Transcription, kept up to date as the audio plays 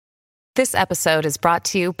This episode is brought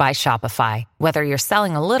to you by Shopify. Whether you're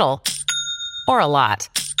selling a little or a lot,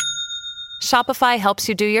 Shopify helps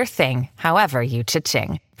you do your thing, however you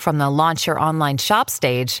cha-ching. From the launch your online shop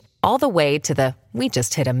stage, all the way to the we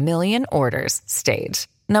just hit 1 million orders stage.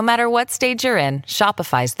 No matter what stage you're in,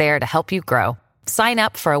 Shopify's there to help you grow. Sign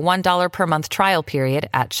up for a $1 per month trial period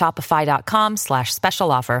at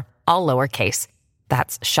shopify.com/special offer, all lowercase.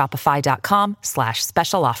 That's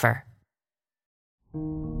shopify.com/special offer.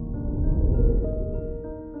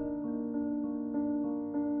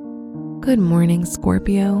 Good morning,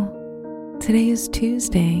 Scorpio. Today is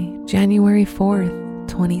Tuesday, January 4th,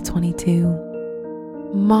 2022.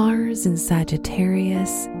 Mars in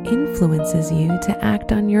Sagittarius influences you to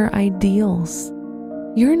act on your ideals.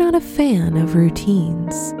 You're not a fan of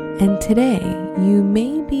routines, and today you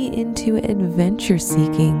may be into adventure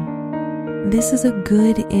seeking. This is a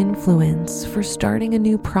good influence for starting a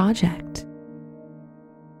new project.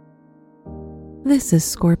 This is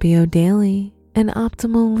Scorpio Daily, an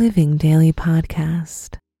optimal living daily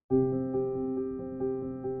podcast.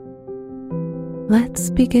 Let's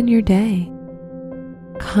begin your day.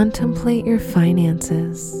 Contemplate your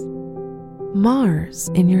finances. Mars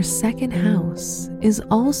in your second house is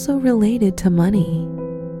also related to money.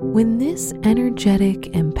 When this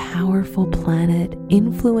energetic and powerful planet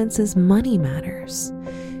influences money matters,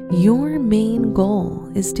 your main goal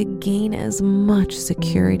is to gain as much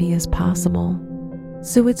security as possible.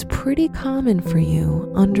 So it's pretty common for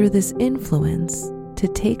you under this influence to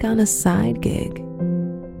take on a side gig.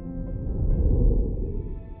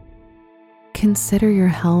 Consider your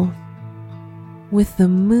health. With the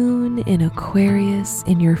moon in Aquarius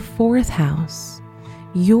in your 4th house,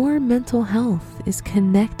 your mental health is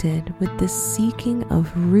connected with the seeking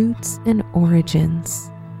of roots and origins.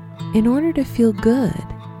 In order to feel good,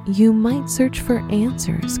 you might search for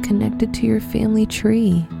answers connected to your family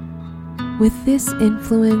tree. With this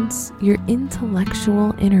influence, your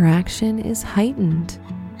intellectual interaction is heightened,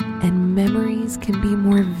 and memories can be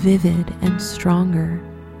more vivid and stronger.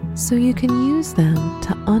 So you can use them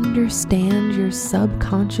to understand your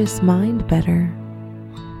subconscious mind better.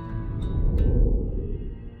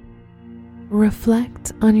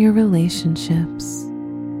 Reflect on your relationships.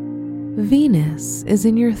 Venus is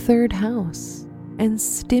in your 3rd house and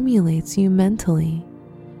stimulates you mentally,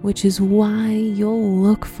 which is why you'll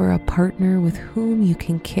look for a partner with whom you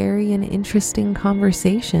can carry an interesting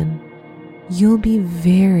conversation. You'll be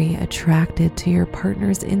very attracted to your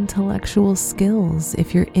partner's intellectual skills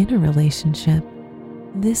if you're in a relationship.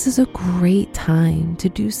 This is a great time to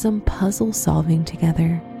do some puzzle solving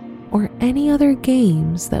together or any other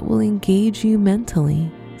games that will engage you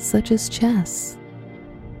mentally, such as chess.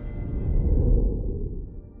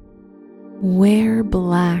 Wear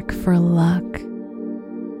black for luck.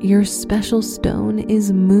 Your special stone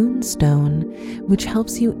is moonstone, which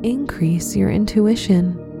helps you increase your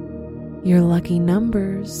intuition. Your lucky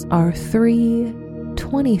numbers are 3,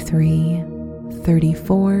 23,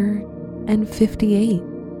 34, and 58.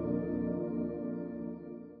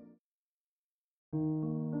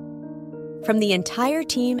 From the entire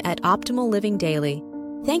team at Optimal Living Daily,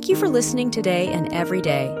 thank you for listening today and every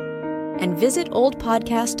day. And visit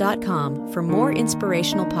oldpodcast.com for more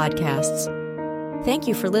inspirational podcasts. Thank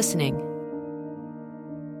you for listening.